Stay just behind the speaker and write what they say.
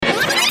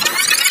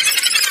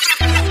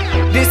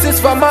This is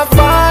for my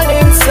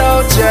fallen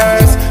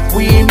soldiers.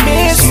 We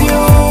miss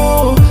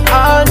you.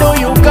 I know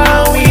you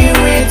gone, we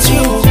with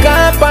you.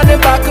 Camp on the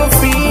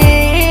battlefield.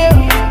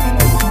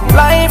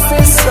 Life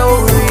is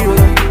so real.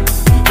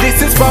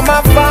 This is for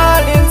my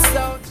fallen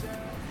soldiers.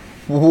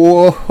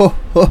 Whoa,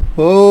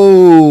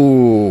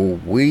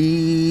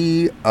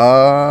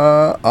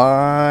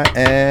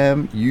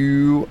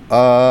 you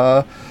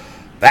are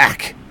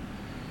back.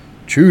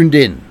 Tuned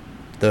in.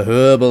 The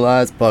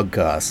Herbalized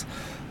podcast.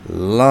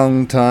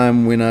 Long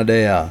time winner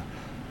there.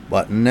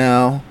 But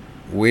now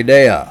we're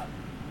there.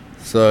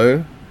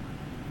 So,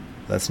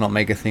 let's not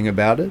make a thing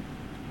about it.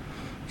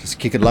 Just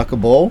kick it like a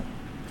ball.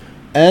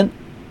 And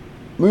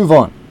move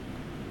on.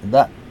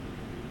 That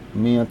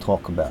me I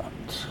talk about.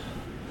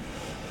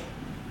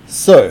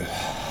 So,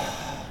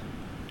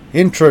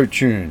 intro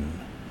tune.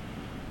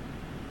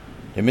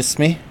 You missed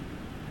me?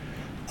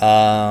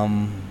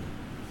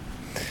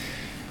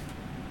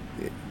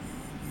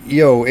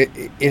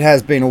 It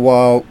has been a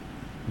while.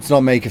 Let's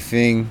not make a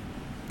thing.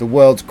 The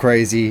world's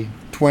crazy.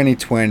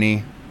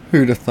 2020.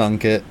 Who'd have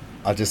thunk it?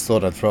 I just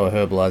thought I'd throw a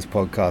Herbalized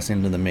podcast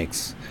into the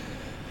mix.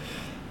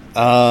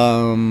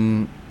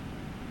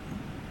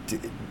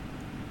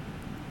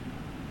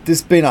 This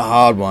has been a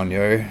hard one,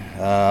 yo.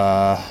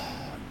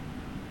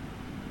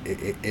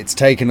 It's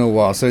taken a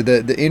while. So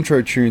the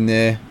intro tune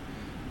there,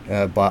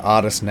 by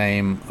artist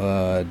name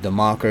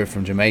DeMarco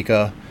from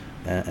Jamaica,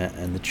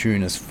 and the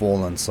tune is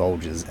Fallen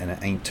Soldiers, and it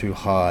ain't too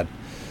hard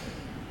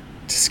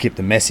to skip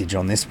the message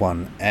on this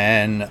one.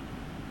 And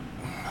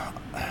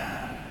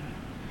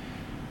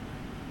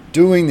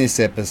doing this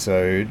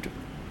episode,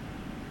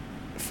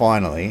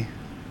 finally,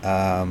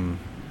 I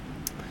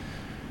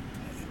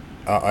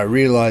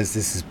realised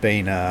this has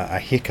been a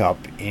hiccup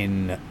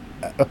in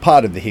a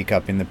part of the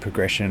hiccup in the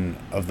progression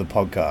of the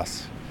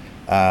podcast.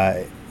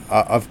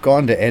 I've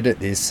gone to edit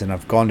this and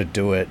I've gone to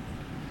do it.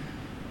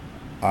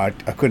 I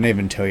couldn't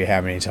even tell you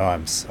how many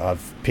times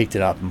I've picked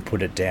it up and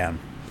put it down.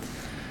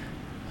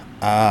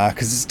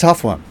 Because it's a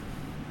tough one.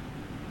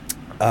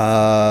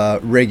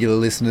 Regular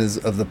listeners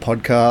of the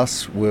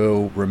podcast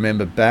will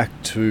remember back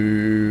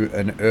to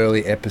an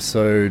early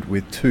episode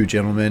with two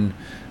gentlemen,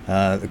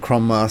 the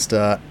Crom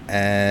Master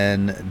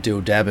and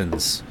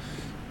Dabbins,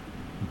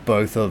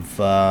 both of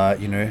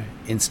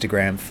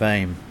Instagram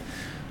fame.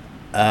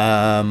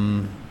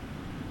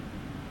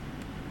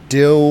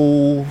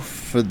 Dill,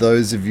 for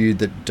those of you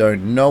that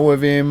don't know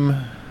of him,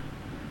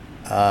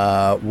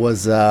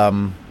 was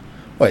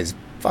he's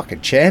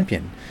fucking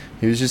champion.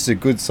 He was just a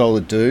good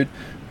solid dude,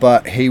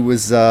 but he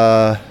was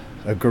a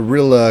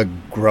gorilla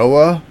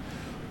grower,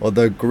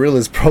 although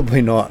gorilla's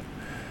probably not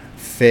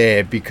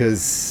fair,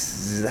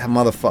 because that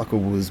motherfucker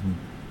was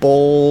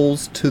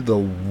balls to the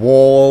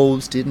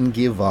walls, didn't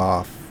give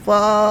a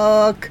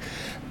fuck,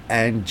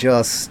 and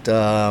just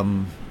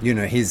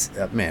his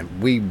man,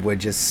 we were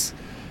just,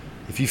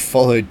 if you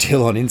followed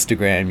Till on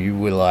Instagram, you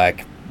were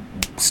like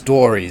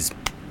stories,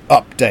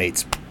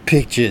 updates,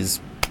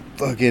 pictures,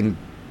 fucking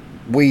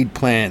weed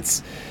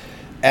plants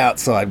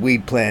outside,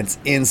 weed plants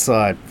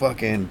inside,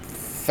 fucking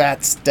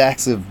fat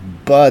stacks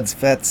of buds,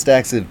 fat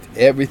stacks of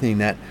everything.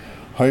 That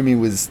homie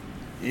was,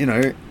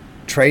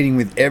 trading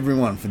with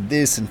everyone for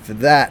this and for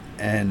that,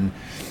 and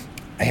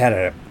he had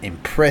an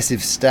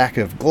impressive stack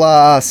of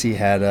glass. He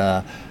had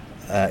a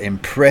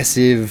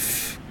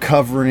impressive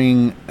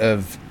covering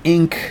of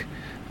ink,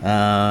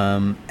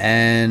 and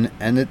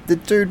the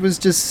dude was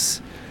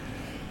just,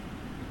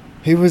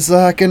 he was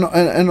like an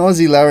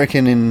Aussie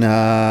larrikin in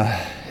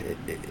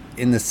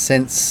the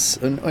sense,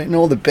 in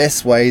all the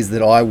best ways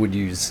that I would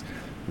use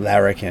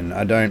larrikin.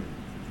 I don't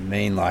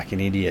mean like an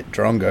idiot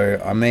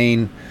drongo. I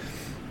mean,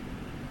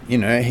 he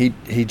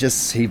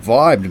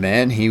vibed,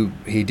 man.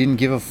 He didn't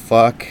give a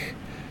fuck,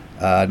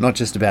 not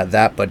just about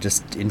that, but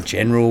just in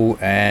general.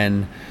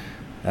 And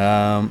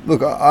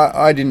look,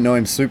 I didn't know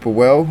him super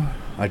well.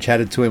 I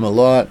chatted to him a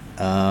lot.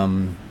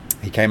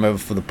 He came over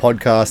for the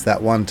podcast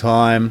that one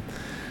time,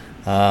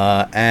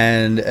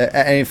 and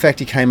in fact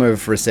he came over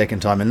for a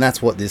second time, and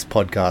that's what this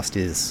podcast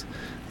is,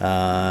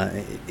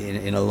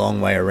 in a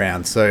long way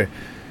around. So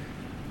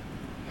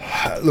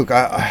look,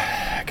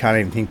 I can't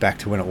even think back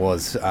to when it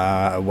was,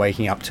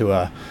 waking up to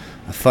a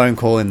phone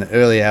call in the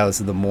early hours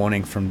of the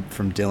morning from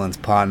Dylan's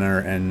partner,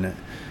 and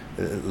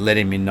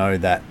letting me know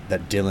that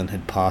Dylan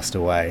had passed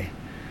away.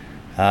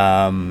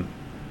 So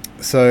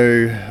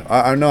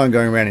I know I'm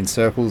going around in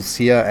circles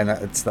here, and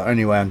it's the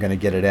only way I'm going to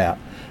get it out.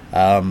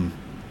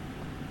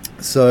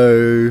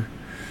 So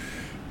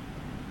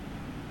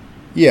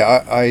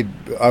yeah,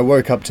 I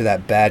woke up to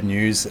that bad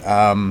news,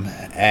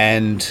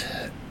 and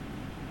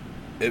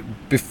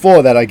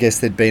before that, I guess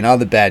there'd been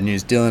other bad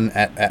news. Dylan,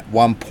 at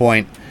one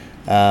point,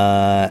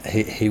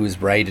 he was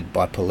raided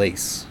by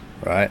police,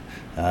 right,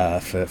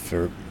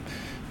 for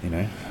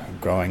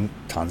growing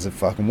tons of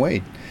fucking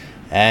weed.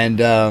 And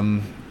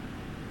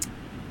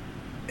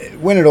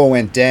when it all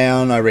went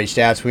down, I reached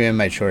out to him,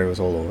 made sure he was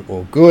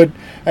all good,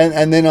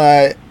 and then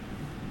I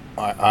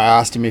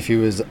asked him if he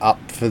was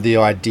up for the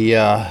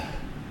idea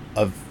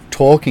of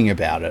talking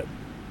about it,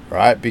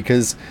 right?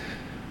 Because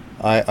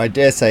I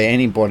dare say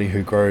anybody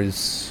who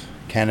grows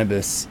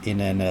cannabis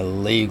in an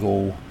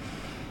illegal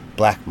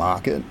black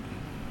market,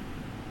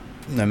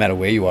 no matter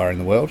where you are in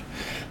the world,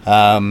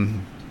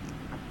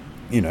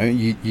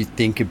 you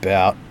think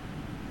about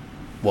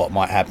what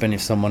might happen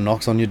if someone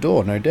knocks on your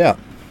door, no doubt.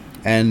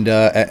 And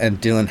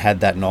Dylan had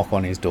that knock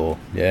on his door,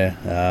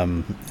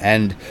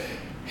 and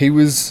he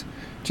was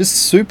just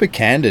super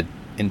candid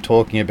in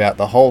talking about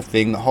the whole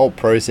thing, the whole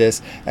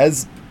process,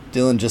 as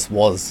Dylan just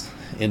was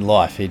in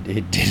life. He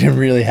didn't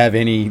really have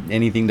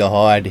anything to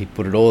hide. He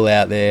put it all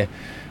out there,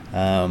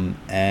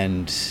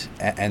 and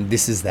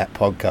this is that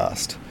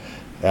podcast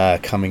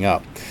coming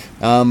up.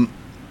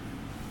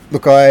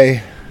 Look,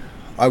 I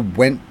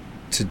went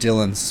to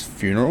Dylan's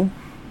funeral.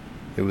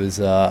 It was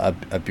a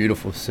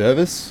beautiful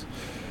service.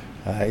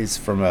 He's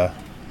from a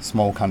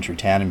small country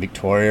town in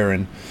Victoria,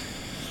 and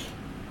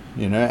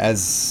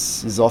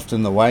as is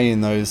often the way in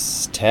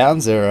those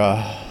towns, there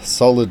are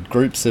solid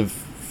groups of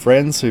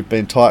friends who've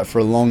been tight for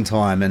a long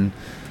time, and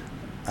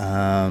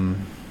I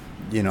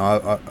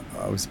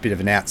was a bit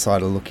of an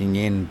outsider looking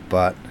in,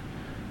 but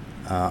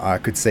I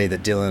could see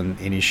that Dylan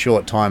in his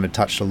short time had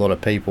touched a lot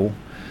of people,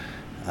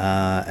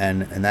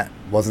 and that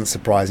wasn't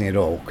surprising at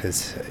all,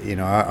 because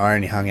I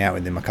only hung out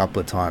with him a couple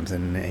of times,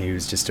 and he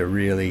was just a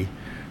really,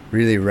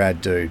 really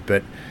rad dude.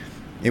 But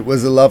it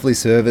was a lovely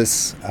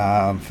service.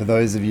 For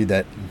those of you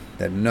that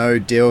know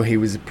Dill, he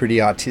was a pretty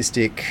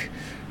artistic,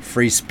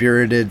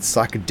 free-spirited,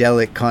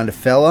 psychedelic kind of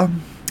fella,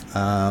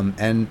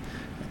 and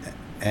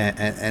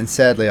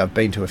sadly I've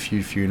been to a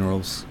few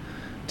funerals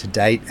to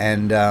date,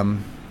 and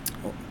one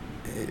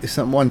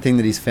thing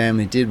that his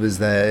family did was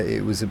that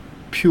it was a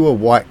pure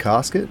white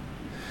casket,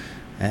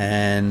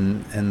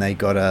 and they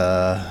got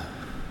a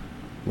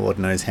Lord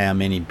knows how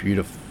many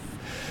beautiful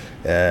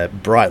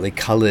brightly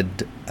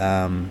coloured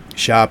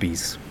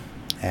Sharpies,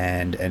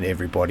 and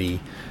everybody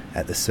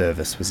at the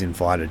service was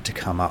invited to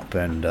come up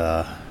and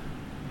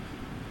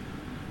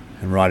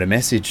write a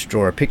message,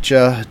 draw a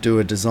picture, do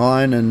a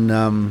design,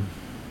 and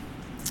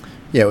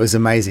it was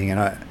amazing. And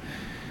I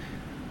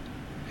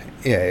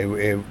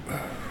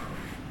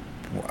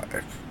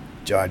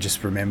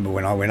just remember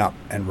when I went up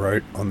and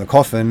wrote on the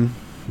coffin,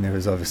 there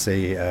was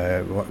obviously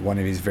one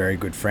of his very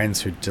good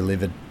friends who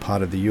delivered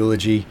part of the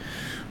eulogy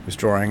was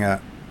drawing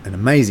an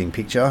amazing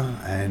picture,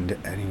 and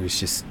he was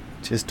just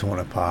torn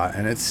apart.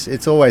 And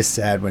it's always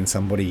sad when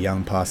somebody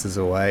young passes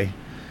away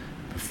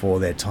before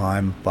their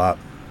time, but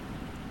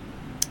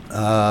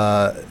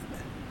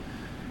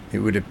it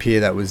would appear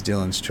that was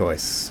Dylan's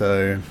choice.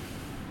 So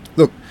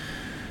look,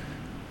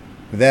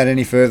 without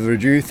any further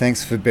ado,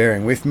 thanks for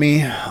bearing with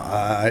me.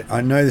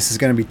 I know this is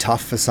going to be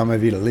tough for some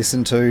of you to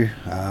listen to.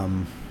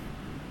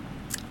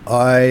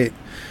 I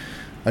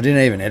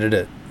didn't even edit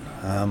it.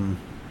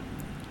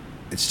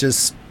 It's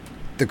just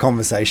the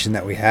conversation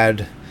that we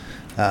had.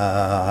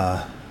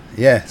 So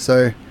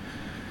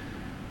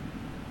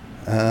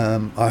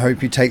I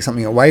hope you take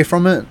something away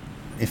from it.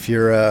 If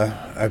you're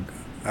a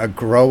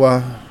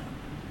grower,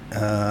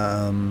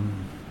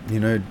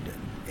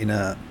 in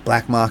a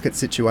black market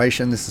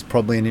situation, this is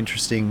probably an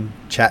interesting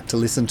chat to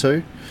listen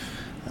to.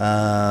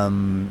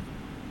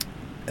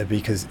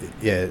 Because,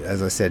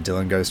 as I said,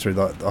 Dylan goes through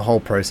the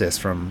whole process,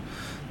 from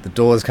the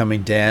doors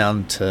coming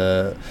down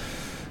to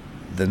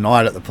the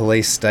night at the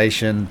police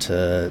station,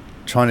 to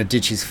trying to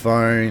ditch his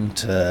phone,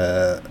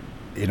 to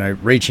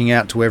reaching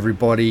out to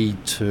everybody,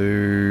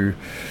 to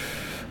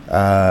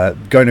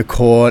going to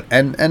court,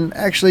 and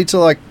actually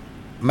to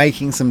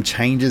making some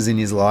changes in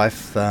his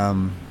life,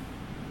 enrolling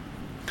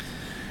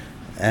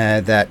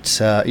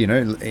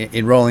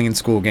in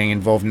school, getting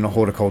involved in a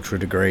horticulture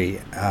degree,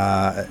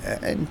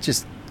 and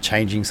just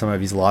changing some of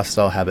his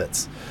lifestyle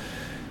habits.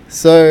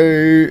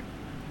 So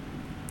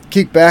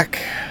kick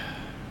back,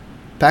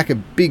 pack a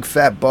big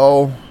fat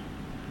bowl,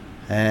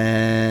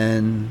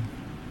 and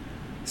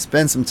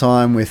spend some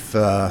time with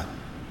a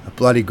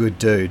bloody good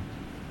dude,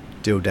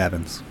 Dill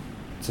Dabbins.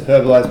 It's a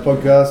Herbalized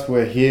podcast.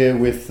 We're here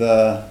with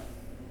the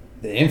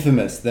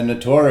infamous, the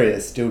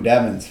notorious Dill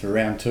Dabbins for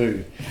round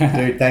 2.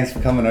 Dude, thanks for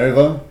coming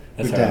over.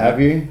 Good to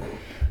have you.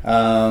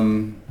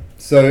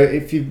 So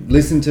if you've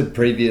listened to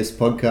previous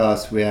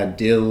podcasts, we had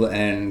Dill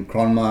and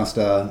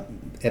Cronmaster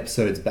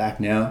episodes back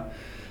now.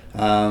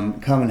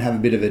 Come and have a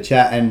bit of a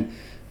chat. And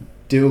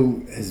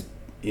Dill has,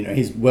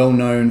 he's well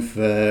known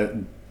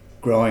for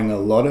growing a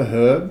lot of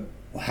herb,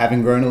 or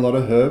having grown a lot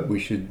of herb. We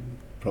should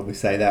probably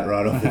say that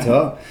right off the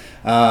top.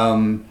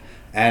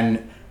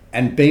 And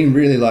being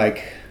really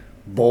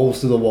balls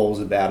to the walls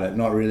about it,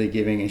 not really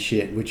giving a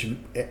shit, which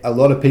a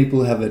lot of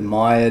people have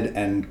admired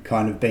and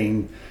kind of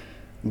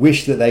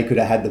wish that they could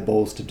have had the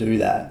balls to do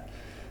that.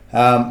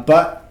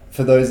 But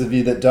for those of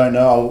you that don't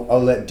know,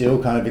 I'll let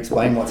Dill kind of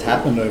explain what's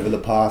happened over the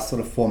past sort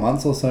of 4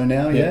 months or so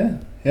now.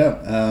 And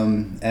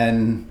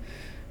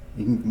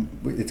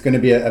it's going to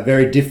be a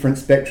very different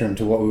spectrum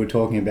to what we were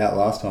talking about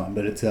last time,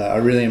 but it's a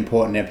really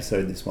important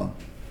episode, this one.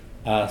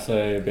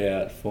 So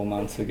about 4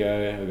 months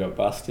ago, I got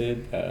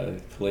busted. The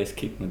police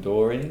kicked my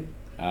door in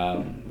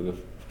with a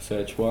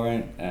search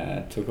warrant.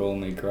 Took all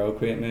my grow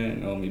equipment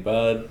and all my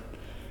bud.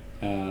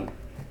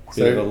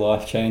 Bit of a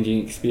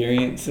life-changing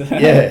experience.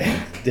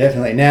 Yeah,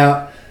 definitely.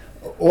 Now,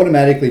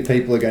 automatically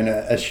people are going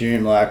to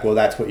assume like, well,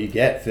 that's what you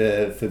get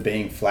for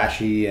being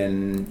flashy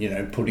and, you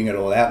know, putting it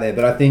all out there.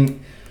 But I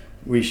think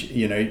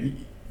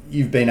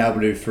you've been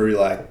able to, through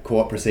like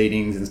court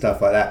proceedings and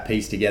stuff like that,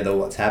 piece together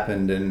what's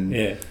happened, and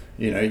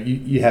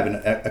you have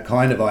a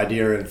kind of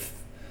idea of,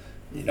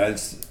 you know,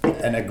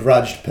 a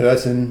grudged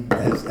person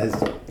has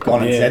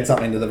gone and said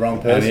something to the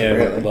wrong person. And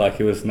really. Like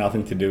it was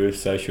nothing to do with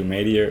social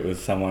media. It was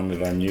someone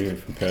that I knew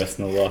from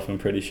personal life, I'm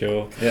pretty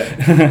sure.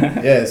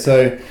 Yeah. Yeah.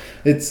 So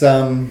it's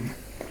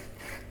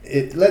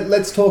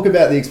let's talk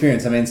about the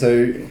experience. I mean,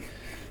 so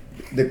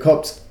the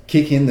cops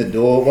kick in the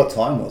door. What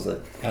time was it?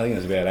 I think it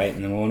was about 8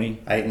 in the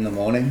morning. 8 in the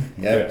morning.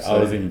 Yeah. I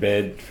was in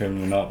bed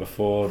from the night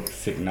before,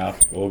 sitting up,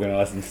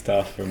 organising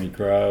stuff for me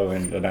grow,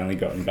 and I'd only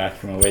gotten back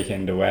from a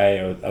weekend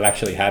away. I'd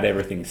actually had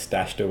everything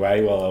stashed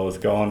away while I was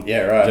gone.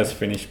 Yeah, right. Just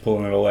finished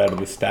pulling it all out of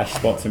the stash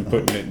spots and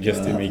putting it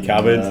just in me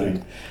cupboards. No.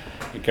 And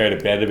I'd go to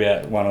bed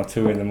about 1 or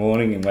 2 in the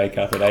morning and wake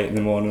up at 8 in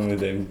the morning with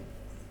them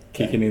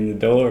kicking in the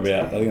door. I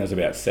think there was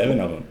about 7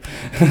 of them.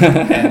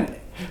 And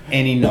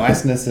any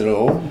niceness at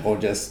all, or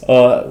just?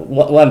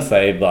 Once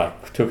they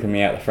like took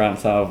me out the front,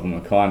 some of them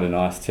were kind of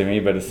nice to me,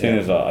 but as soon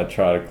as I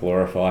try to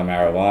glorify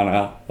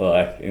marijuana,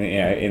 like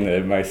in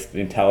the most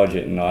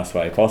intelligent and nice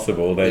way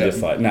possible, they're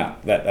just like, no,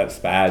 that's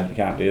bad. You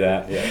can't do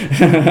that.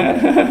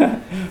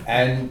 Yeah.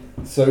 And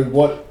so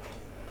what?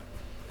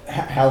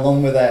 How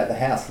long were they at the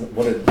house?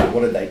 What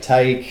did they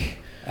take?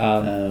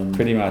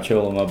 Pretty much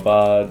all of my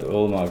bud,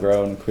 all of my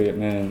growing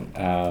equipment,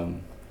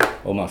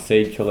 all my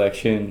seed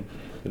collection.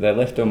 But they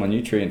left all my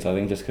nutrients, I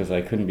think, just because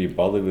they couldn't be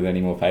bothered with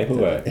any more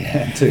paperwork.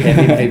 Yeah, too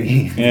heavy,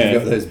 maybe. Yeah.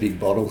 You've got those big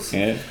bottles.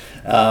 Yeah.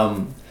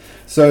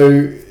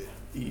 So,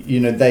 you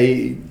know,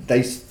 they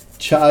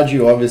charge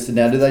you, obviously.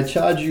 Now, do they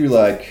charge you,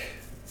 like,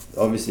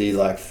 obviously,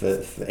 like,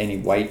 for any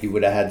weight you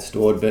would have had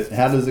stored, but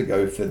how does it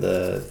go for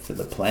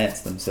the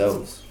plants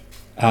themselves?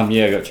 I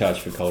got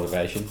charged for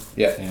cultivation.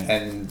 Yeah.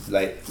 And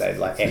they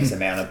like X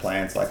amount of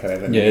plants, like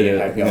however many you had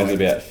had going. there was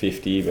about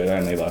 50, but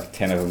only like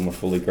 10 of them were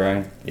fully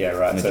grown. Yeah,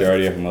 right. The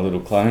majority of them are little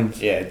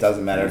clones. Yeah, it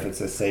doesn't matter if it's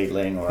a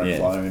seedling or a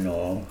clone,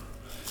 or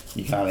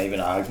you can't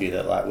even argue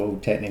that, like, well,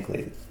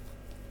 technically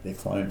they're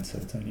clones, so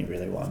it's only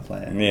really one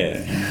plant.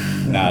 Yeah.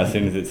 No, as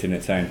soon as it's in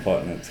its own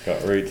pot and it's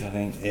got roots, I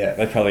think. Yeah.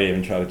 They probably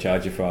even try to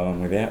charge you for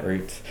one without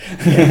roots.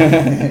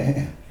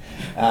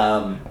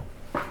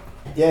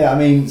 Yeah, I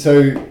mean,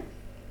 so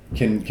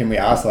can we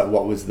ask, like,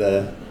 what was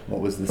the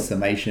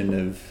summation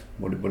of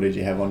what did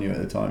you have on you at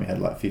the time? You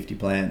had like 50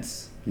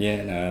 plants.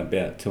 Yeah, no,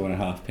 about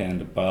 2.5 pound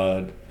of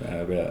bud,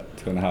 about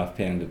 2.5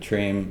 pound of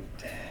trim,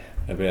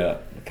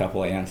 about a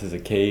couple of ounces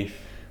of keef.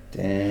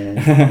 Damn.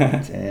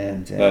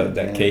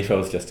 That keef I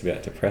was just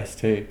about to press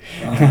too.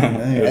 Oh,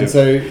 no. And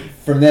so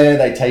from there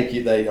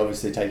they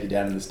obviously take you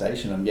down to the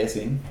station, I'm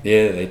guessing.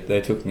 Yeah,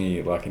 they took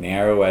me like an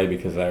hour away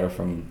because they were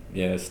from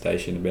a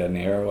station about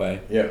an hour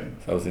away. Yeah.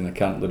 So I was in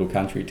a little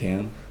country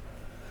town.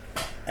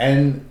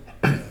 And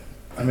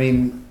I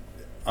mean,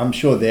 I'm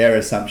sure their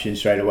assumption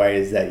straight away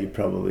is that you're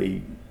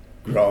probably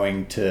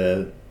growing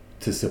to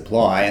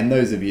supply. And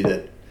those of you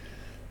that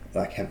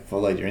like have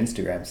followed your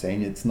Instagram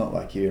scene, it's not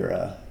like you're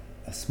a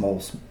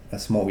small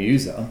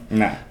user.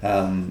 No.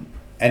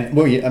 And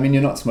well, I mean,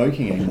 you're not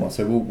smoking anymore,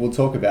 so we'll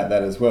talk about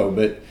that as well.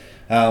 But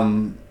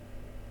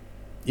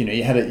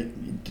you had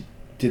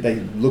did they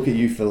look at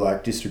you for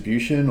like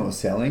distribution or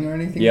selling or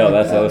anything? Yeah,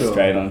 like I was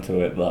straight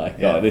onto it. Like,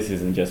 yeah. This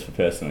isn't just for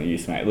personal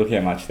use, mate. Look how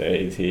much there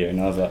is here. And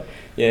I was like,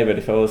 yeah, but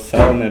if I was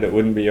selling it, it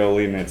wouldn't be all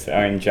in its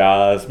own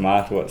jars,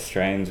 marked what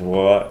strains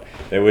what.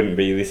 There wouldn't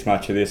be this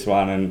much of this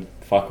one and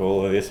fuck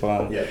all of this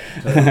one. Yeah.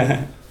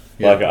 Totally.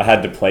 Like, I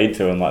had to plead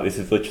to them, like, this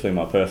is literally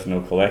my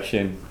personal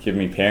collection. Give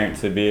me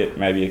parents a bit,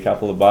 maybe a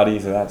couple of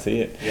buddies, and that's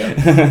it. Yeah.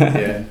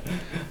 Yeah.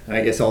 And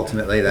I guess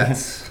ultimately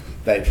that's...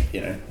 They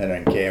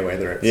don't care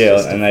whether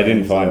it's and they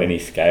didn't find any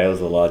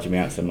scales or large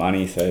amounts of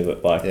money, so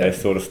that they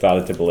sort of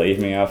started to believe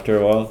me after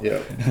a while.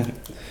 Yeah.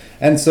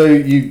 And so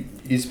you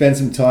spend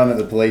some time at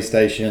the police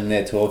station.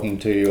 They're talking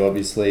to you,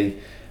 obviously,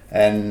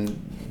 and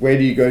where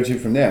do you go to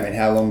from there? I mean,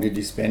 how long did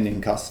you spend in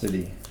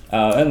custody?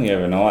 Only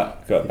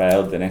overnight. Got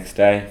bailed the next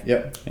day.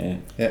 Yep. Yeah.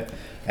 Yep.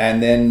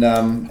 And then,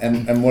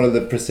 and what are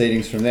the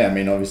proceedings from there? I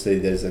mean, obviously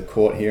there's a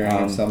court hearing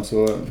of some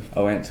sort. I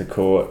went to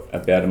court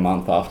about a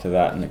month after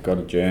that, and it got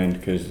adjourned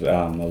because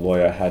the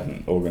lawyer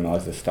hadn't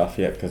organised the stuff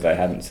yet because they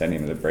hadn't sent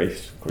him the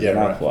briefs quick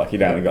enough. Right. Like,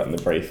 he'd only gotten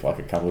the brief like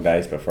a couple of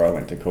days before I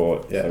went to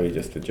court, so he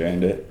just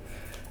adjourned it.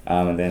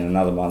 And then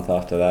another month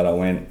after that, I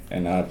went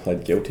and I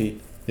pled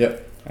guilty.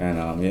 Yep.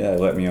 And they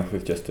let me off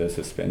with just a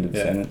suspended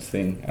sentence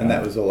thing. And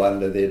that was all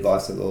under the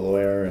advice of the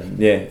lawyer. And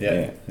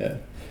yeah.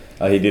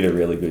 He did a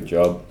really good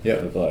job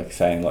of like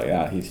saying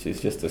like, he's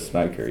just a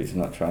smoker. He's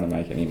not trying to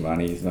make any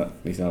money. He's not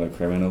a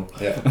criminal.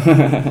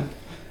 Yeah.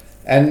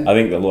 And I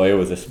think the lawyer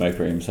was a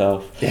smoker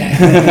himself.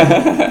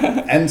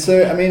 Yeah. And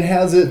so, I mean,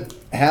 how's it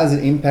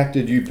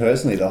impacted you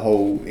personally, the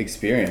whole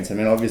experience? I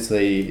mean,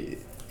 obviously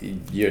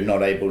you're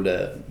not able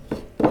to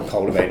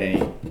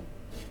cultivate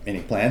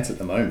any plants at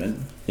the moment.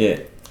 Yeah.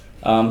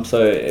 I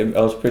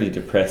was pretty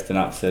depressed and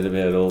upset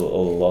about all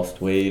the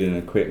lost weed and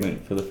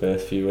equipment for the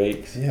first few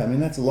weeks. Yeah, I mean,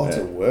 that's lots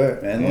of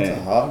work, man. Lots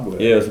of hard work.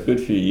 Yeah, it was a good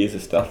few years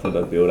of stuff that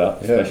I built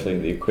up, especially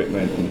the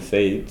equipment and the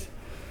seeds.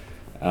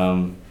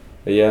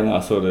 But yeah, no, I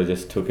sort of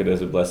just took it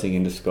as a blessing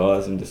in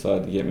disguise and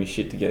decided to get my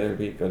shit together a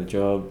bit, got a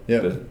job,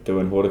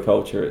 doing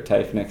horticulture at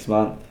TAFE next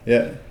month.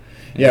 Yeah.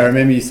 Yeah, I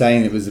remember you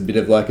saying it was a bit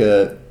of like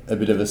a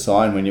bit of a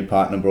sign when your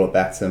partner brought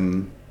back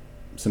some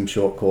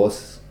short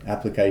course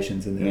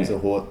applications and there was a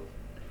hort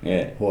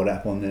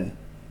app on there.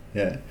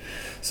 Yeah.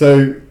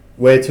 So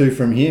where to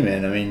from here,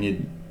 man? I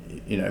mean,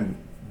 you know,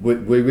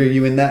 were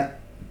you in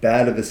that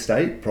bad of a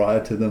state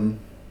prior to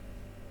them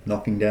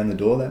knocking down the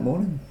door that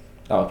morning?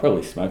 I was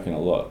probably smoking a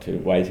lot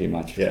way too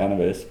much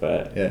cannabis,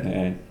 but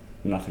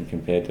nothing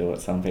compared to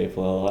what some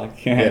people are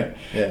like.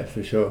 Yeah,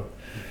 for sure.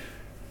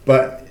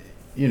 But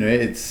you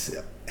know,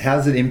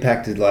 how's it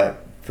impacted like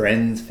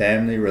friends,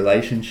 family,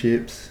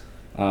 relationships?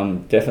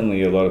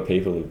 Definitely a lot of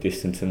people have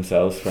distanced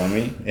themselves from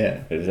me.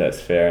 Yeah,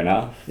 that's fair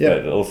enough. Yeah,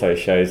 but it also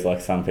shows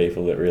like some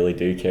people that really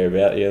do care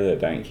about you,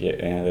 that don't care.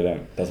 You know,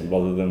 doesn't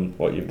bother them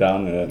what you've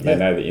done, and they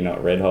know that you're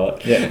not red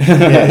hot.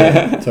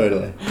 Yeah,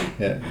 totally.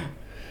 Yeah.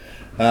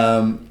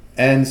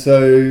 And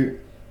so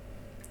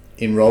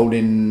enrolled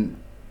in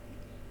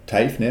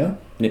TAFE now.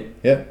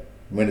 Yeah.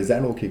 When does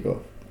that all kick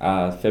off?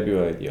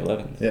 February the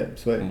 11th. Yeah,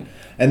 sweet. Yeah.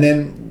 And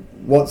then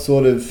what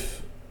sort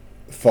of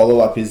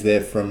follow-up is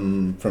there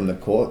from the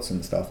courts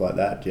and stuff like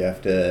that? Do you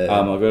have to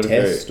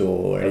test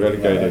or anything? I got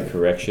to go to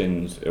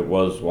corrections. It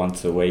was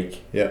once a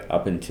week. Yeah.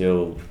 Up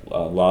until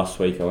last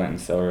week, I went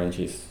and saw her, and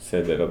she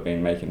said that I've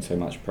been making so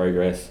much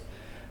progress.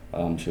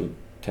 She'll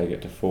take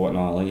it to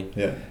fortnightly.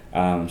 Yeah.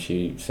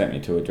 She sent me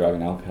to a drug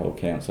and alcohol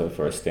counsellor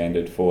for a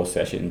standard 4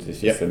 sessions. It's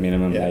just the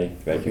minimum they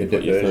like can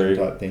put you through.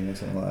 Type thing or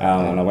something like that.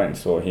 And I went and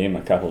saw him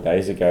a couple of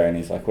days ago, and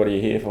he's like, "What are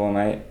you here for,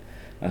 mate?"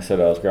 I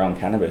said I was growing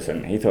cannabis,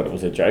 and he thought it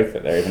was a joke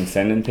that they're even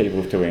sending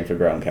people to him for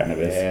growing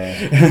cannabis.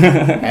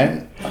 Yeah.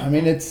 And I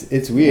mean,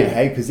 it's weird,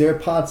 hey, because there are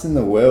parts in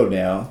the world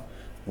now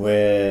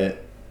where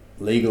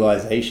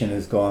legalization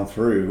has gone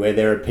through, where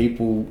there are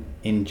people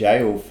in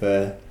jail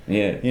for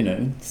you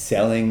know,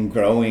 selling,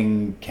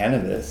 growing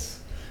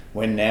cannabis,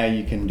 when now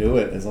you can do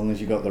it as long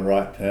as you got the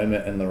right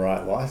permit and the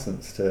right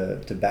license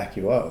to back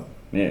you up.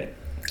 Yeah.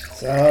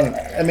 So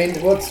I mean,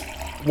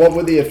 what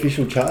were the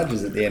official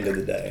charges at the end of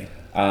the day?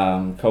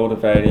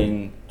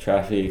 Cultivating,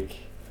 traffic,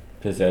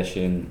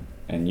 possession,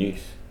 and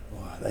use.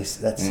 Wow,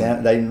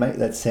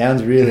 that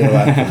sounds really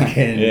like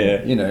fucking,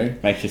 you know,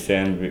 makes you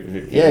sound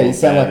you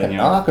sound like a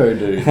narco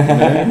dude, you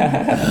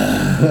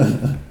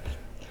know?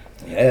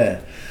 Yeah.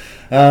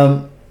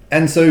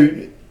 And so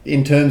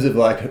in terms of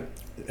like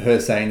her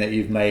saying that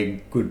you've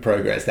made good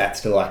progress,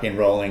 that's to like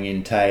enrolling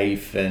in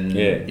TAFE and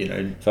you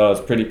know. So I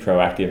was pretty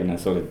proactive, and I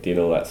sort of did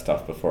all that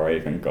stuff before I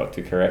even got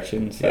to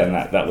corrections, and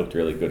that looked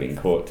really good in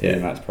court too,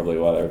 and that's probably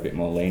why they're a bit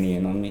more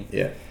lenient on me.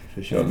 Yeah,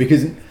 for sure.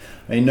 Because I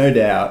mean, no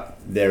doubt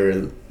there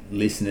are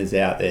listeners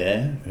out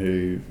there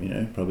who, you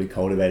know, probably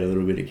cultivate a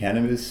little bit of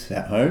cannabis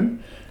at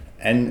home,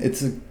 and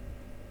it's a,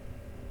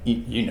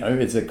 you know,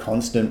 it's a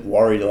constant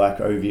worry like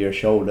over your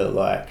shoulder,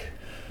 like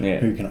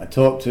who can I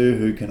talk to,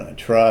 who can I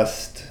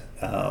trust,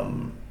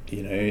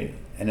 you know,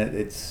 and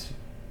it's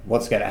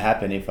what's going to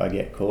happen if I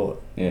get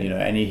caught, you know,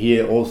 and you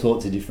hear all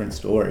sorts of different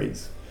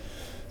stories.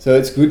 So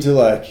it's good to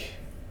like,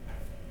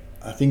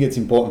 I think it's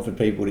important for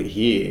people to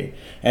hear.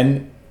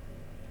 And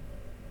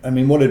I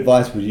mean, what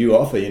advice would you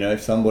offer, you know,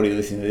 if somebody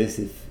listening to this,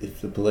 if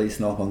the police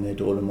knock on their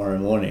door tomorrow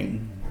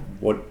morning,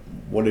 what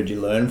did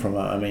you learn from it?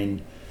 I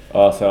mean...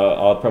 So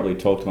I'll probably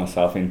talk to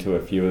myself into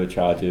a few of the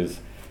charges,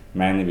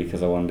 mainly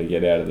because I wanted to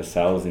get out of the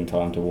cells in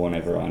time to warn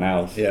everyone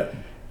else. Yeah.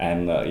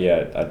 And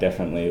I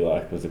definitely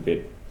was a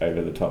bit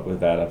over the top with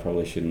that. I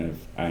probably shouldn't have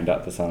owned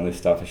up to some of this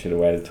stuff. I should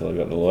have waited till I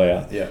got the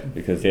lawyer. Yeah.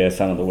 Because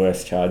some of the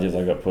worst charges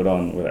I got put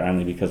on were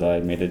only because I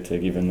admitted to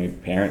giving my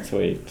parents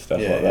weed, stuff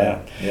like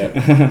that. Yeah.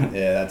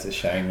 Yeah, that's a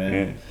shame,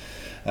 man.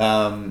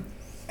 Yeah.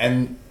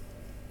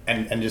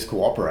 And just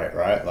cooperate,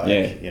 right?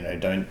 Like, you know,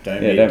 don't be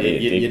a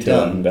dick. You're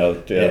done.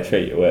 They'll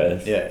treat you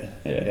worse.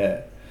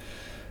 Yeah.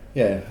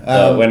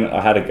 When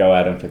I had to go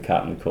at them for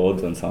cutting the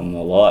cords on some of the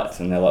lights,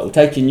 and they're like, "We'll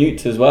take your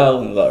newts as well."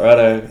 And I was like,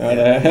 righto.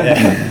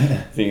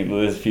 Thinking,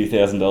 well, there's a few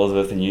 $1,000s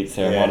worth of newts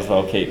there. I might as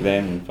well keep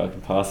them and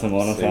fucking pass them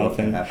on or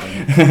something.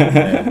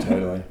 Yeah,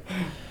 totally.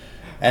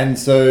 And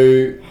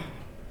so,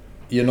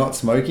 you're not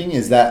smoking?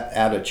 Is that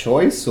out of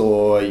choice,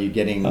 or are you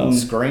getting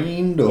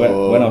screened?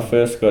 Or when I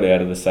first got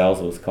out of the cells,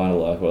 it was kind of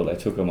like, well, they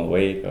took all my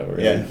weed,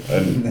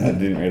 and I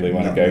didn't really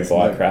want to go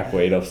buy crack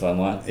weed off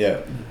someone.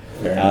 Yeah.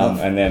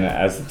 And then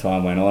as the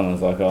time went on, I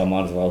was like, I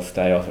might as well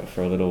stay off it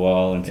for a little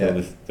while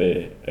until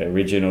the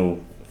original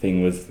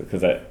thing was,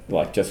 because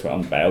just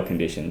on bail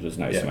conditions was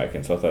no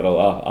smoking. So I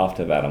thought,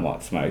 after that I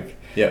might smoke.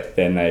 Yep.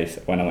 Then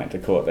when I went to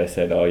court, they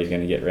said, you're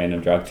going to get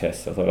random drug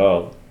tests. I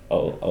thought,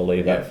 I'll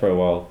leave that for a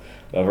while.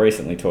 I've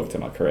recently talked to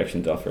my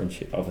corrections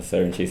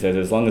officer, and she says,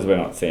 as long as we're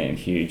not seeing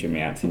huge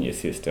amounts in your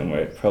system,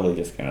 we're probably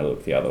just going to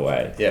look the other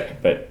way. Yeah.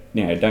 But,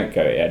 you know, don't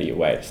go out of your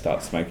way to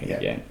start smoking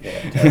again.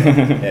 Yeah,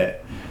 totally. Yeah.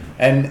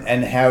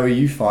 And how are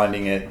you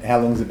finding it? How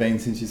long's it been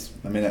since you?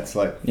 I mean, that's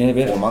like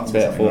 4 months.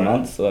 About 4 right?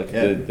 months. Like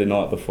the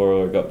night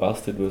before I got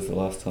busted was the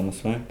last time I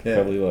smoked. Yeah.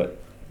 Probably like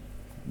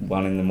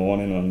 1 a.m.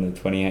 on the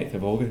 28th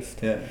of August.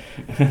 Yeah.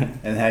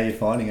 And how are you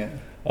finding it?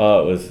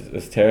 Oh, it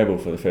was terrible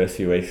for the first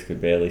few weeks.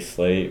 Could barely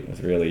sleep.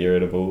 Was really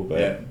irritable.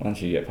 But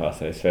once you get past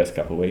those first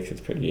couple of weeks,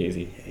 it's pretty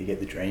easy. Yeah, you get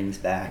the dreams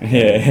back.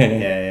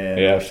 Yeah.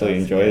 I actually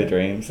enjoy the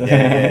dreams.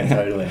 Yeah,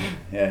 totally.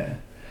 Yeah.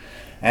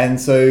 And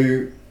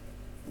so,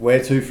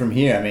 where to from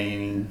here? I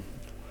mean,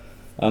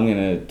 I'm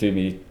gonna do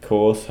my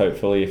course.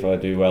 Hopefully, if I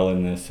do well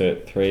in the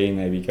Cert 3,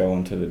 maybe go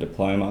on to the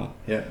diploma.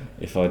 Yeah.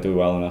 If I do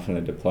well enough in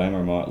the diploma,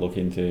 I might look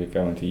into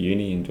going to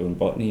uni and doing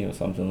botany or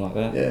something like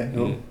that. Yeah.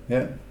 Cool.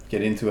 Yeah.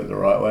 Get into it the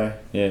right way.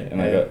 Yeah,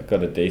 and I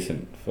got a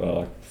decent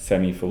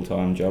semi full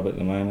time job at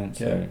the moment,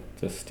 so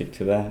just stick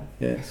to that.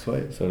 Yeah,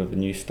 sweet. Sort of a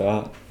new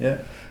start.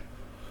 Yeah.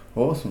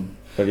 Awesome.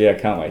 But yeah, I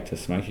can't wait to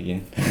smoke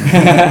again.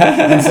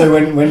 And so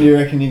when do you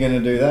reckon you're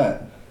going to do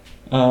that?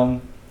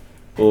 Well,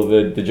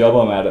 the job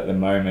I'm at the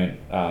moment,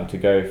 to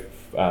go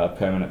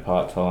permanent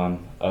part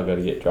time, I've got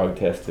to get drug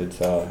tested.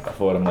 So I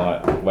thought I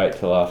might wait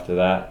till after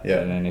that,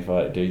 and then if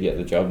I do get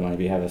the job,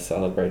 maybe have a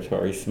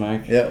celebratory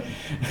smoke. Yeah,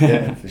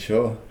 for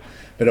sure.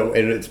 But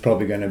it's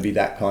probably going to be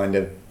that kind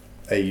of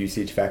a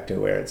usage factor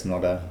where it's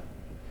not an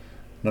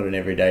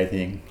everyday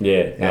thing.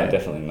 Yeah, no,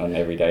 definitely not an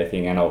everyday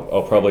thing. And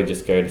I'll probably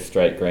just go to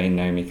straight green,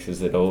 no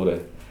mixes at all,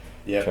 to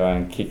try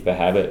and kick the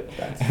habit.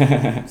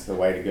 That's the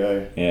way to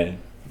go. Yeah.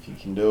 If you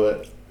can do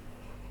it.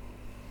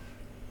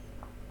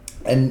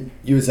 And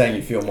you were saying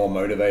you feel more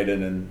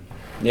motivated and...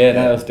 Yeah,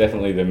 no, that's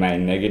definitely the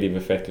main negative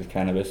effect of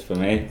cannabis for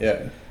me.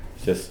 Yeah.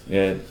 Just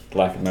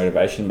lack of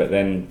motivation, but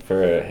then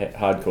for a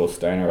hardcore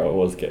stoner I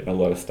was getting a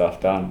lot of stuff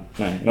done.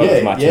 No, not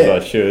as much as I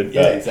should.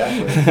 Yeah, but.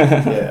 exactly.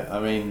 Yeah, I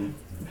mean,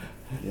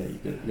 you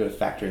got to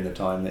factor in the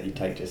time that you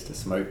take just to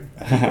smoke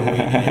a weed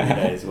every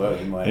day as well.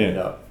 You might end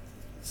up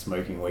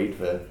smoking weed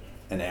for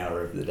an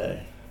hour of the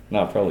day.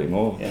 No, probably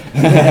more.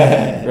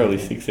 Yeah. Probably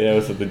 6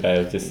 hours of the day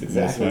of just sitting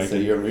there smoking. So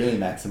you're really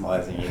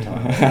maximising your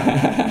time.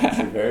 It's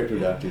a very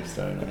productive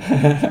stoner.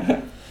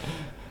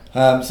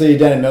 So you're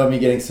down in Melbourne,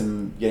 you're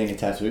getting a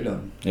tattoo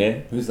done.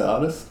 Yeah. Who's the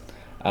artist?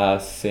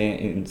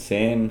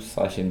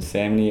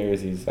 Sam/Insanity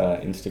is his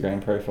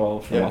Instagram profile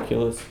from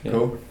Oculus. Yeah.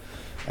 Cool.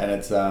 And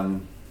it's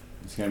going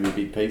to be a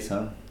big piece,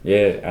 huh?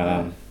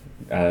 Yeah.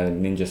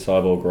 Ninja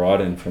Cyborg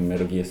Raiden from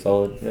Metal Gear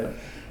Solid. Yeah.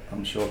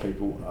 I'm sure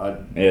people...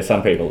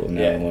 some people will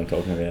know what I'm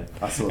talking about.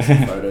 I saw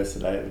some photos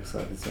today. It looks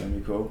like it's going to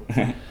be cool.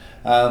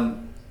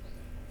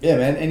 Yeah,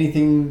 man.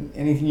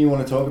 Anything you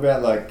want to talk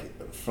about, like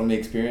from the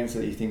experience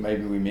that you think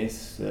maybe we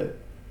miss that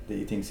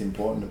you think's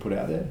important to put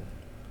out there?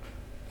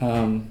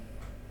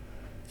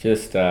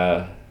 Just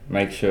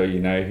make sure you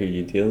know who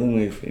you're dealing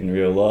with in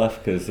real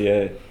life, because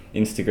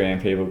Instagram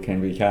people can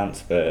be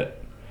cunts, but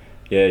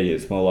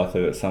it's more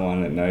likely that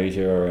someone that knows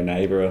you or a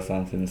neighbour or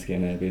something's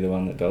going to be the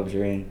one that dobs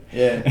you in.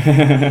 Yeah.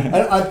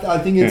 I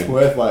think it's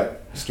worth not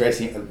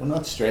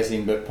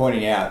stressing, but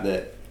pointing out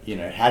that,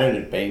 had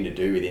it been to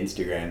do with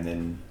Instagram,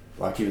 then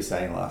like you were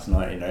saying last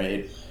night,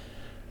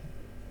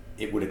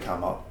 it would have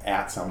come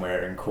out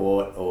somewhere in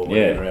court or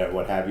whatever,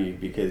 what have you,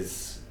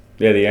 because...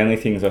 Yeah, the only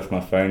things off my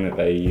phone that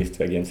they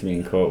used against me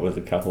in court was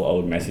a couple of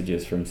old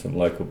messages from some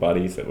local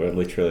buddies that were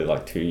literally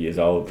like 2 years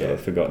old that I'd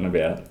forgotten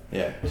about.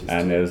 Yeah.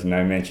 And there was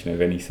no mention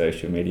of any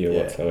social media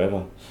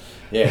whatsoever.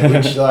 Yeah,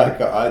 which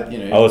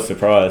I was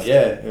surprised.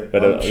 Yeah,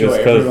 but it was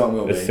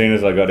because as soon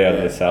as I got out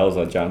of the cells,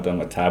 I jumped on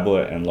my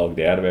tablet and logged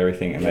out of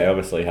everything, and they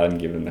obviously hadn't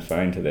given the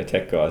phone to their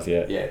tech guys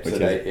yet. Yeah, which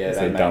is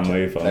a dumb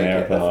move on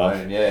their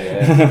behalf.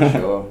 Yeah, for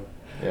sure.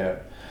 Yeah.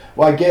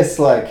 Well, I guess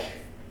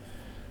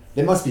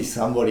there must be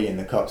somebody in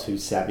the cops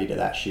who's savvy to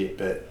that shit,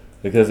 but...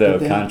 Because they were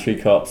country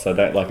cops, I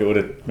don't... it would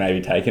have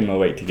maybe taken them a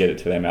week to get it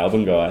to their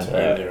Melbourne guy.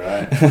 Totally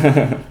right.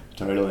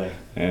 Totally.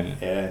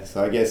 Yeah,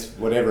 so I guess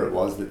whatever it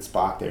was that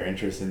sparked their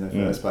interest in the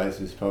first place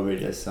was probably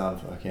just some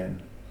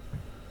fucking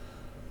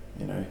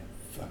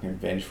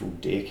vengeful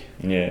dick.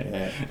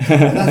 Yeah.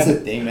 And that's the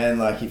thing, man,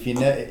 if you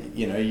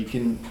you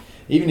can...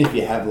 Even if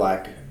you have,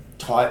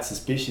 tight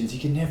suspicions, you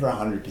can never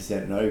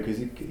 100% know, because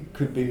it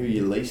could be who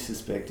you least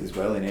suspect as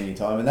well in any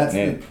time, and that's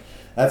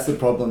the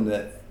problem,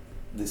 that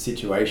the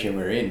situation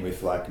we're in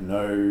with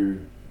no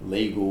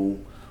legal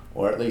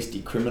or at least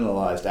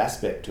decriminalised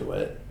aspect to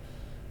it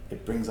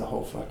brings a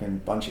whole fucking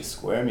bunch of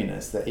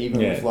squirminess that even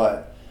with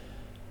like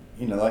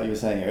you were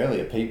saying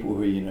earlier, people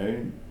who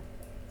are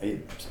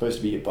supposed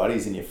to be your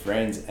buddies and your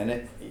friends,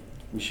 and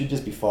we should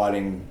just be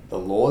fighting the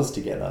laws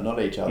together,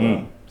 not each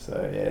other. So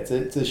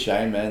it's a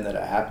shame, man, that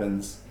it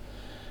happens.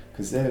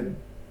 Because there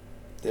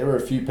were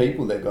a few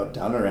people that got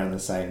done around the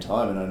same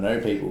time, and I know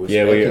people were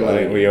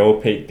speculating. we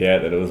all peeked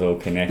out that it was all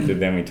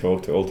connected. Then we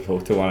talked to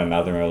one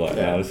another, and we're like,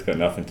 no, it's got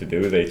nothing to do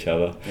with each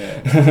other.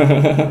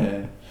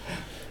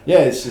 Yeah,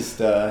 it's just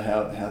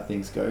how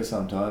things go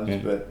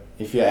sometimes. But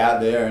if you're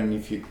out there and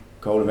if you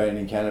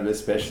cultivating cannabis,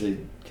 especially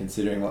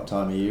considering what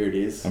time of year it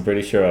is. I'm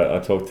pretty sure I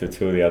talked to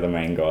two of the other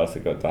main guys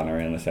that got done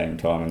around the same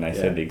time, and they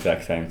said the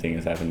exact same thing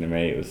as happened to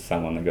me. It was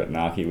someone that got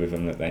narky with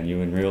them that they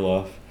knew in real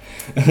life.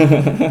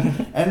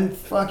 And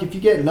fuck, if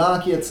you get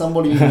narky at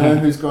somebody you know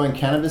who's growing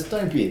cannabis,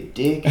 don't be a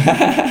dick.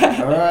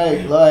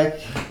 Alright,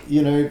 like,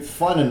 you know,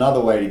 find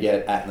another way to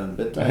get at them,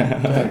 but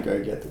don't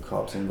go get the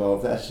cops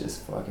involved. That's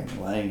just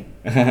fucking lame.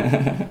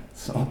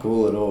 It's not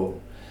cool at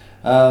all.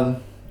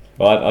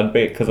 Well, I'd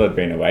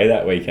been away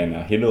that weekend.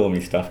 I hid all my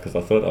stuff because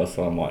I thought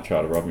someone might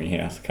try to rob my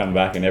house. Come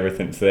back and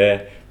everything's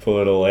there, pull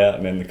it all out,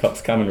 and then the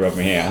cops come and rob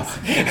my house.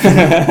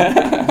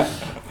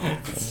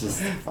 It's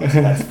just,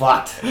 that's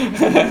fucked.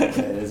 Yeah,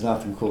 there's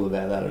nothing cool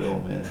about that at all,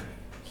 man.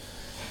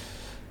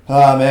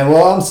 Oh, man,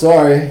 well, I'm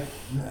sorry.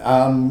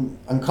 I'm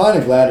kind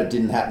of glad it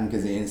didn't happen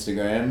because of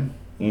Instagram.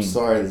 I'm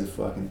sorry there's a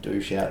fucking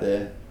douche out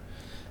there.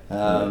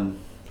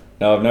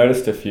 No, I've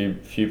noticed a few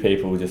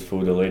people just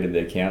full deleted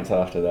their accounts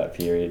after that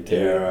period too.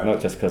 Yeah, right. Not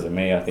just because of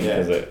me, I think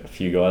because a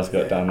few guys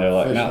got done. They're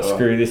like, no,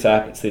 screw this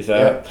app, it's this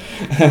app.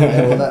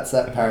 Yeah, well, that's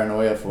that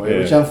paranoia for you,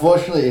 which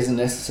unfortunately isn't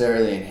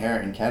necessarily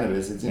inherent in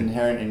cannabis. It's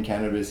inherent in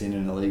cannabis in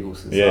an illegal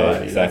society. Yeah,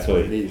 exactly. That's what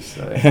it is.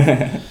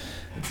 So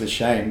it's a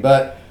shame.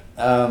 But,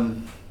 I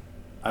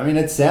mean,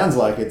 it sounds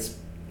like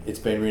it's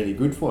been really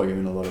good for you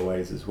in a lot of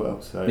ways as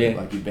well. So,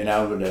 like, you've been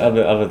able to...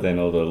 Other than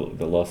all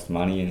the lost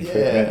money and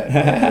equipment.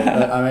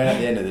 But, I mean, at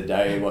the end of the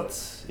day,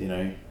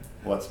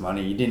 what's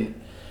money? You didn't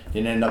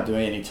end up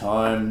doing any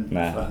time.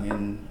 Nah.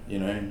 Fucking, you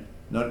know,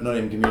 not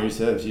in community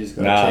service. You just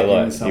got to check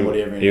in with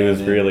somebody every now and then. He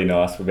was really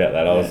nice about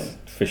that. I was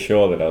for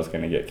sure that I was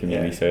going to get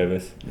community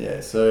service.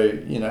 Yeah, so,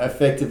 you know,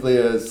 effectively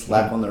a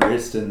slap on the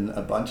wrist and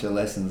a bunch of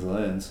lessons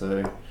learned.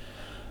 So,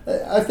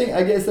 I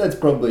guess that's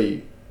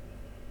probably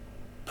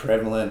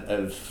prevalent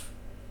of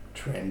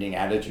trending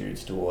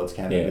attitudes towards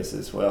cannabis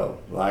as well.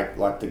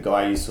 Like the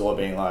guy you saw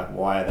being like,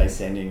 why are they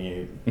sending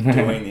you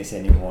doing this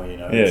anymore? You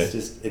know,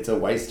 it's a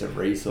waste of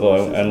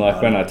resources. Well, and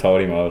like when I told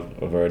him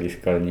I've already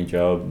got a new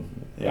job,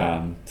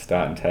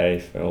 starting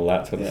TAFE and all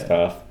that sort of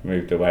stuff,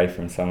 moved away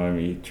from some of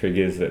my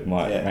triggers that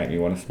might make me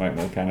want to smoke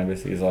more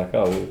cannabis. He's like,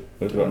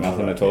 we've got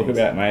nothing to talk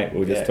about, mate.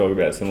 We'll just talk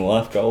about some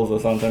life goals or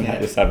something.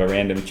 Just have a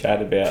random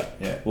chat about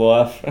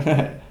life.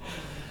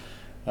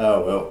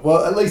 Oh,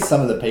 well, at least some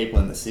of the people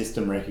in the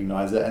system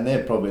recognise it, and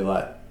they're probably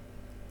like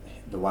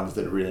the ones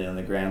that are really on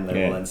the ground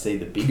level and see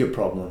the bigger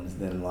problems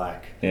than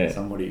like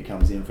somebody who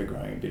comes in for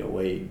growing a bit of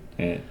weed.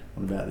 Yeah.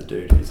 What about the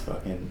dude who's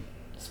fucking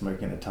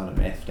smoking a ton of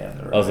meth down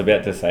the road? I was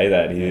about to say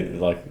that. He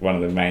like one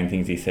of the main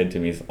things he said to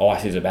me is,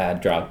 ice is a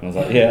bad drug. And I was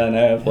like, I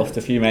know, I've lost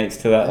a few mates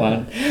to that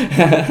one.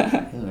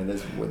 You know,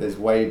 there's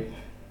way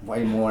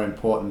more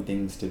important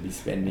things to be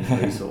spending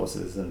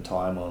resources and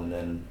time on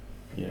than,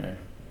 you know,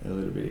 a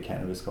little bit of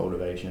cannabis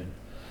cultivation.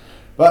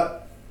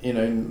 But, you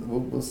know,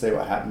 we'll see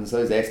what happens.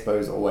 Those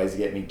expos always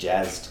get me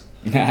jazzed.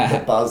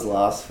 The buzz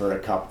lasts for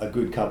a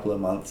good couple of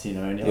months, you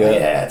know, and you're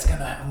like,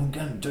 I'm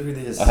gonna do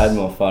this. I had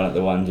more fun at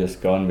the one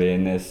just gone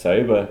being there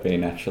sober,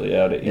 being actually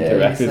able to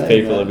interact with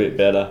people a bit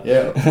better.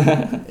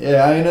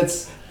 Yeah, I mean,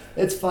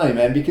 it's funny,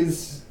 man,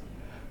 because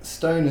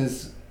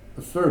stoners,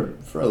 for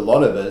a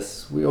lot of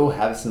us, we all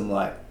have some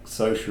like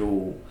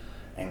social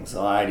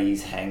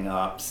anxieties,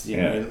 hang-ups, you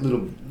know,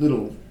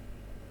 little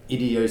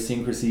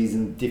idiosyncrasies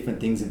and different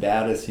things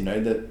about us, you know,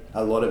 that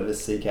a lot of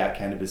us seek out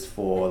cannabis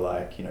for,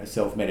 like, you know,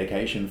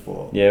 self-medication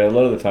for. Yeah, a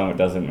lot of the time it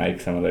doesn't make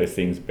some of those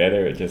things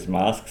better, it just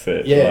masks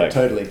it. Yeah, like, it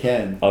totally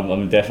can.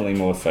 I'm definitely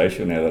more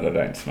social now that I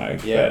don't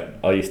smoke, but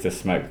I used to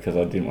smoke because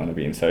I didn't want to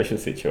be in social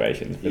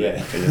situations, but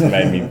it just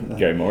made me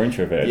go more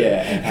introverted.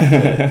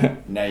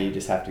 And now you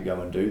just have to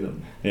go and do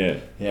them.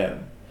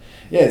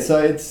 Yeah,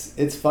 so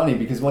it's funny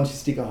because once you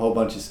stick a whole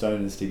bunch of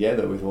stoners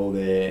together with all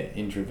their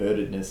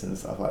introvertedness and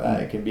stuff like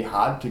that, it can be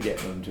hard to get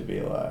them to be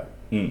like,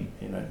 you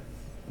know,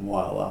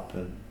 wile up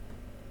and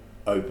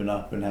open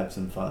up and have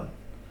some fun.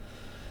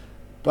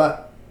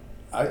 But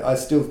I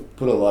still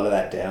put a lot of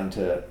that down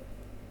to,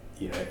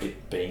 you know,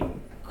 it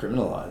being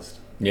criminalised.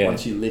 Yeah.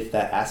 Once you lift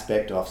that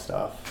aspect off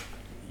stuff,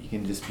 you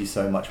can just be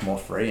so much more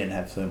free and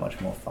have so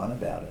much more fun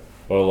about it.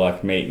 Or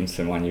like meeting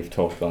someone you've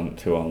talked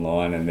to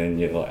online and then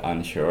you're like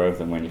unsure of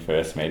them when you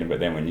first meet them, but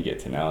then when you get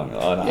to know them,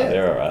 you're like,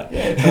 they're alright.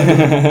 Yeah,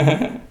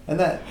 totally. And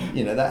that,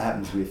 you know, that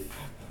happens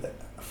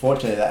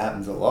fortunately that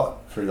happens a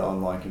lot through the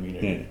online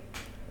community. Yeah.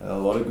 And a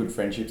lot of good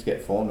friendships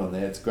get formed on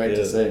there. It's great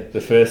to see.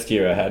 The first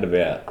year I had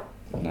about,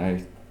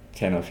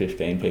 10 or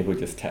 15 people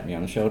just tap me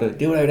on the shoulder,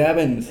 Dildo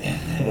Dabbins.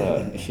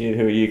 Like, shit,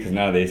 who are you? Because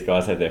none of these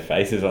guys had their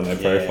faces on their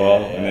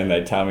profile, and then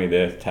they tell me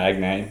their tag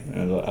name,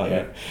 and I was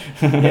like,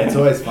 it's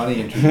always funny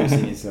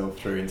introducing yourself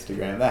through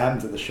Instagram. That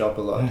happens at the shop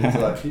a lot. It's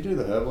like, do you do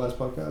the Herbalized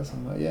podcast?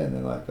 I'm like, yeah. And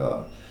they're like,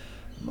 oh.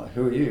 I'm like,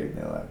 who are you? And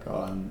they're like,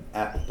 oh, I'm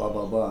at blah,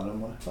 blah, blah. And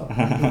I'm like,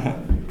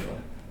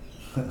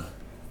 oh.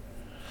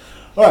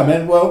 All right,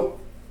 man. Well,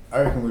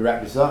 I reckon we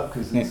wrap this up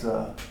because it's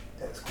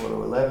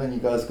 11:15. You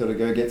guys got to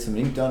go get some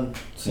ink done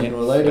sooner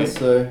or later. Sweet.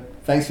 So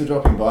thanks for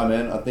dropping by,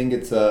 man. I think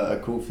it's a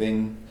cool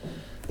thing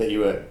that you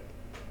were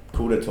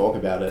cool to talk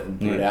about it and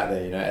put it out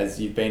there. You know, as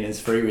you've been as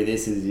free with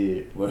this as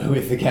you were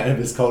with the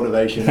cannabis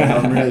cultivation, and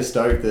I'm really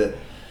stoked that,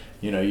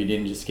 you know, you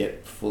didn't just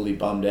get fully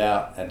bummed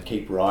out and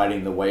keep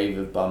riding the wave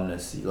of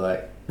bumness.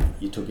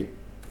 You took it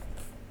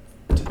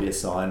to be a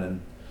sign,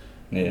 and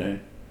you know,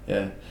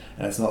 and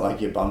it's not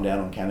like you're bummed out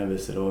on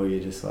cannabis at all.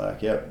 You're just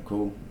like, yep,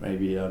 cool,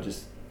 maybe I'll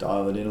just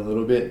dial it in a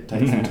little bit,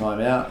 take some time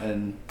out,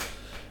 and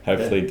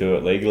hopefully do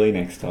it legally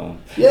next time.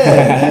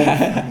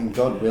 Yeah, man.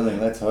 God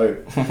willing, let's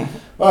hope. All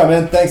right,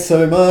 man, thanks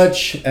so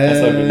much,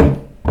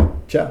 and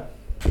ciao.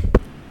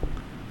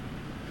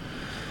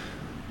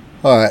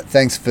 All right,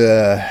 thanks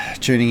for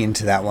tuning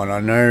into that one. I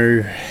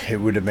know it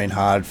would have been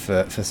hard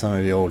for some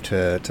of you all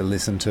to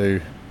listen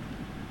to,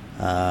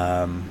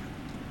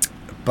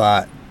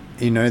 but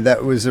you know,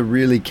 that was a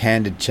really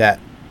candid chat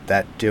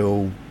that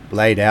Dill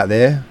laid out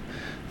there,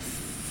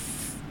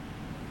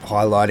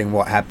 highlighting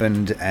what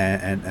happened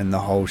and the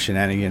whole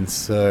shenanigans.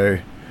 So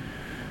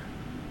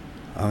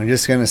I'm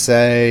just going to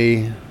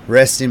say,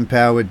 rest in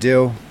power,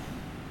 Dill.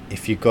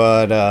 If you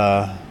got,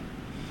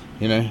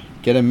 you know,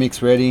 get a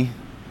mix ready,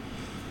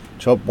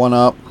 chop one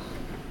up,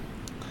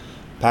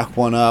 pack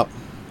one up,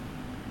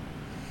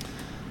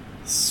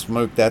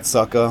 smoke that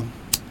sucker,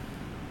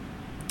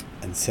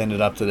 and send it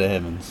up to the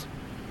heavens.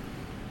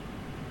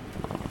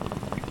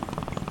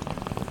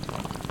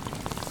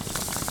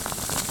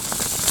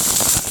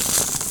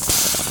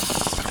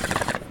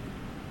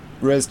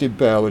 Rest in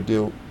power,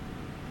 Dill.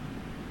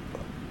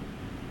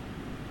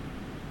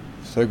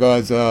 So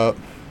guys, to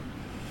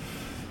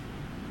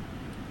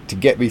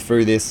get me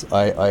through this,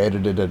 I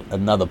edited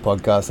another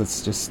podcast.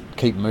 Let's just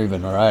keep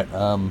moving, alright?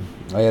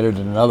 I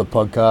edited another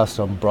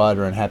podcast on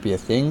brighter and happier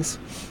things.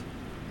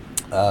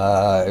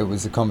 It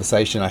was a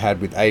conversation I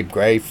had with Abe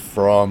Gray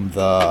from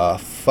the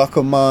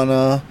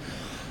Whakamana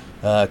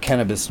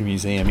Cannabis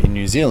Museum in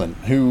New Zealand,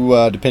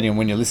 who, depending on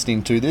when you're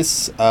listening to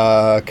this,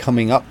 are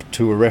coming up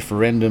to a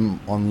referendum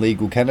on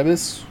legal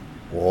cannabis,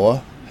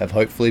 or have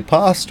hopefully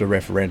passed a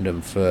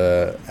referendum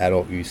for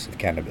adult use of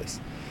cannabis.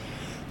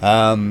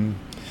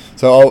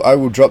 So I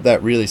will drop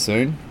that really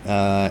soon,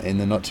 in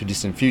the not too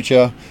distant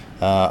future.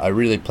 I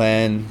really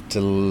plan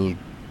to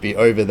be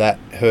over that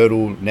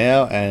hurdle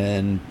now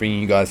and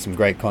bring you guys some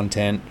great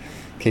content,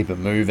 keep it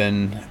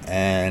moving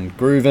and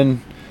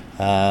grooving.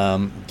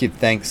 Give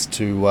thanks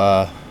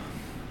to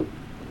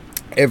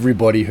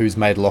everybody who's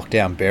made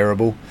lockdown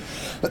bearable.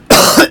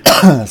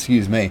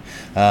 Excuse me.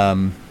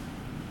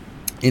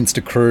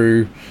 Insta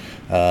crew,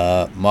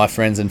 my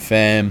friends and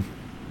fam.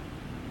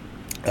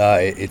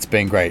 It's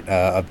been great.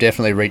 I've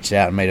definitely reached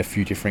out and made a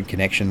few different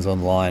connections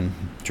online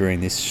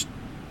during this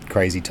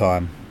crazy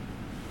time.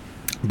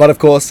 But of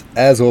course,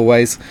 as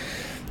always,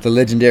 the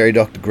legendary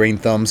Dr. Green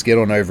Thumbs, get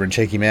on over and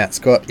check him out.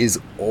 Scott is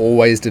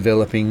always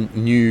developing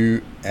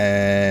new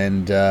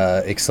and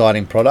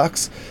exciting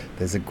products.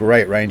 There's a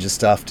great range of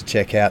stuff to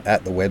check out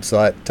at the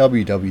website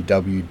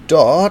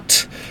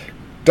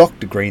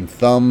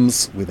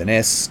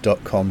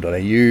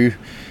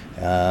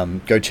www.drgreenthumbs.com.au.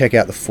 Go check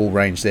out the full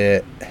range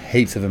there.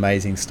 Heaps of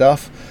amazing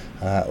stuff,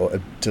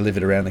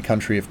 delivered around the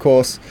country, of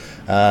course.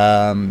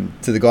 To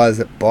the guys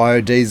at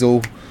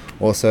Biodiesel,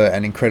 also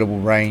an incredible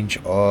range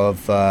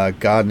of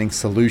gardening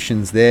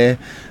solutions there.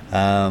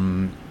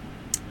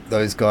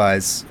 Those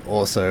guys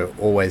also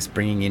always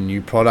bringing in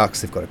new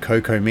products. They've got a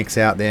cocoa mix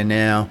out there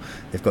now.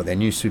 They've got their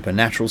new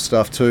supernatural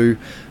stuff too.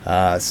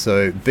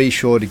 So be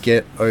sure to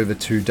get over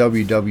to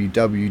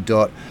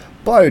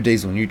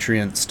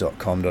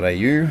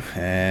www.biodieselnutrients.com.au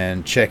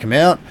and check them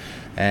out.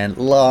 And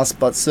last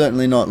but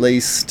certainly not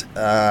least,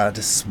 to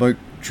Smoke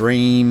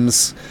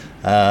Dreams.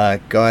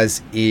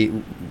 Guys,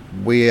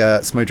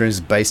 Smoke Dreams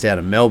is based out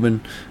of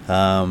Melbourne.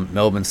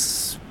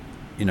 Melbourne's,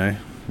 you know,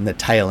 in the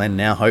tail end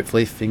now,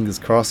 hopefully, fingers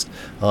crossed,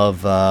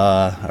 of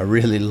a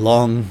really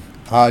long,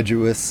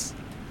 arduous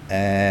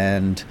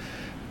and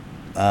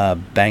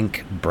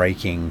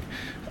bank-breaking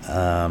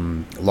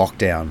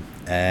lockdown.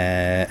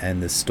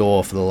 And the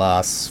store for the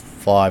last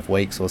 5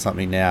 weeks or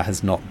something now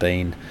has not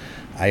been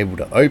able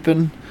to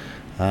open.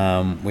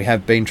 We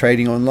have been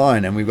trading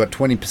online and we've got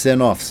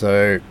 20% off,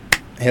 so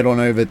head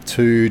on over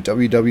to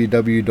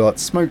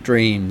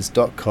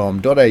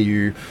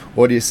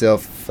www.smokedreams.com.au, order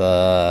yourself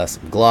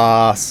some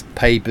glass,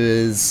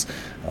 papers,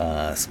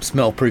 some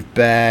smell-proof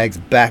bags,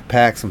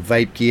 backpacks, some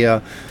vape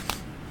gear.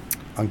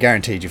 I'm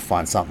guaranteed you'll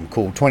find something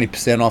cool.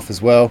 20% off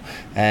as well.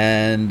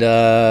 And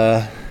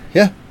yeah,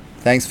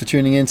 thanks for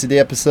tuning in to the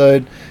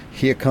episode.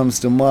 Here comes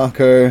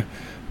DeMarco.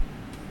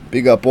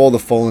 Big up all the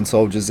fallen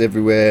soldiers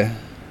everywhere.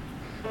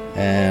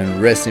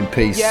 And rest in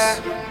peace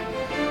to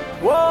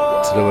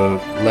the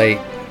late,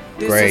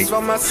 great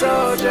Bill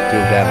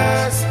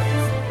Dabbins.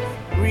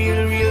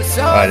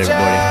 Alright,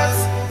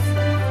 everybody.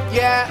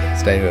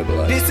 Stay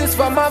Herbalized. This is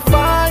for my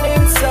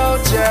fallen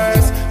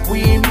soldiers.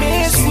 We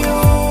miss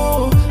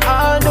you.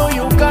 I know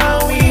you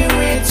gone, we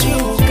with you.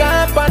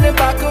 Camp on the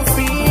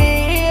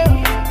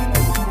battlefield.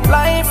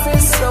 Life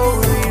is so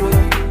real.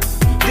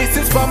 This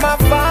is for my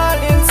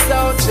fallen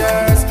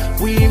soldiers.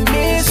 We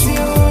miss you.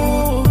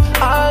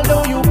 I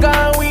know you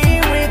gone, we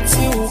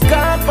with you.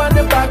 Camp on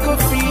the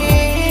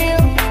battlefield.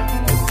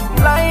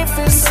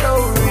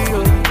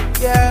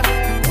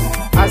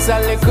 As a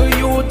little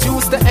youth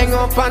used to hang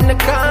up on the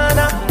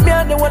corner. Me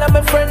and the one of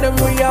my friend and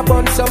we a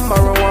bun some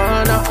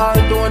marijuana.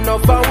 Although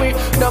enough of we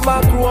never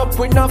grew up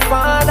with no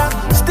father,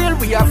 still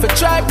we have to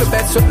try the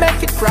best to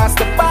make it cross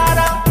the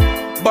border.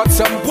 But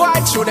some boy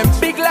show them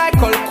big like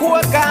Hulk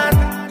Hogan.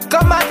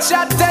 Come and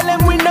chat, tell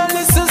them we no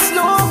listen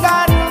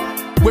slogan.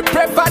 We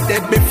prefer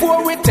dead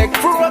before we take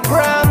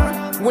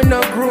program. We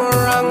no grow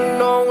wrong,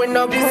 no, we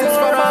no grow wrong. This is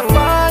for my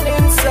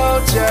fallen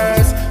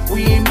soldiers.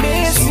 We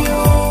miss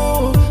you.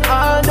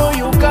 I know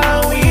you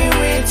can't, we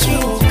with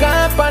you.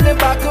 Camp on the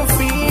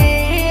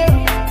battlefield.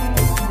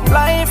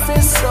 Life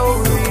is so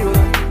real.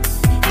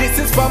 This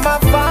is for my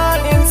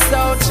fallen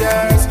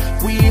soldiers.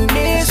 We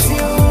miss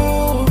you.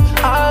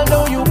 I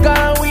know you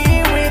can't, we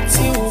with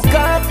you.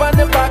 Camp on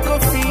the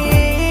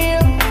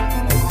battlefield.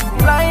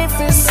 Life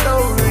is so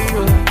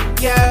real.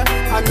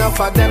 Yeah, enough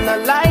of them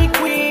not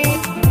like we.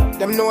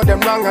 Them know them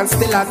wrong and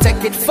still I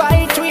take it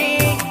fight we.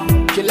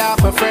 Kill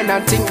off a friend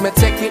and think me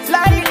take it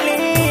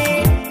lightly.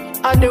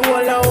 And the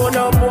whole I own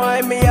up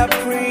boy me a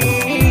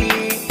free.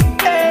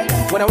 Hey,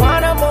 when I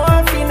want a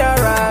more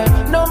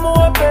funeral, no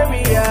more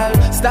burial.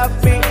 Stop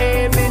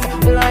behaving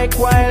like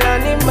wild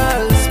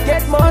animals.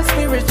 Get more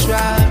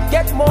spiritual,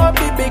 get more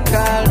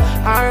biblical.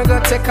 I'm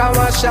gonna take a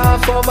wash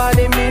off over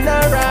the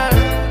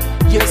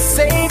mineral. You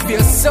save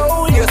your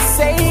soul, you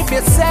save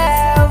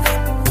yourself.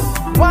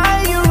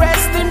 While you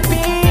rest in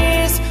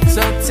peace,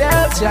 so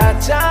tell Jah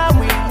Jah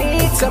we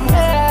need some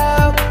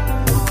help.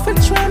 For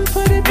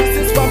trample the beast.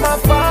 This is for my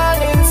father.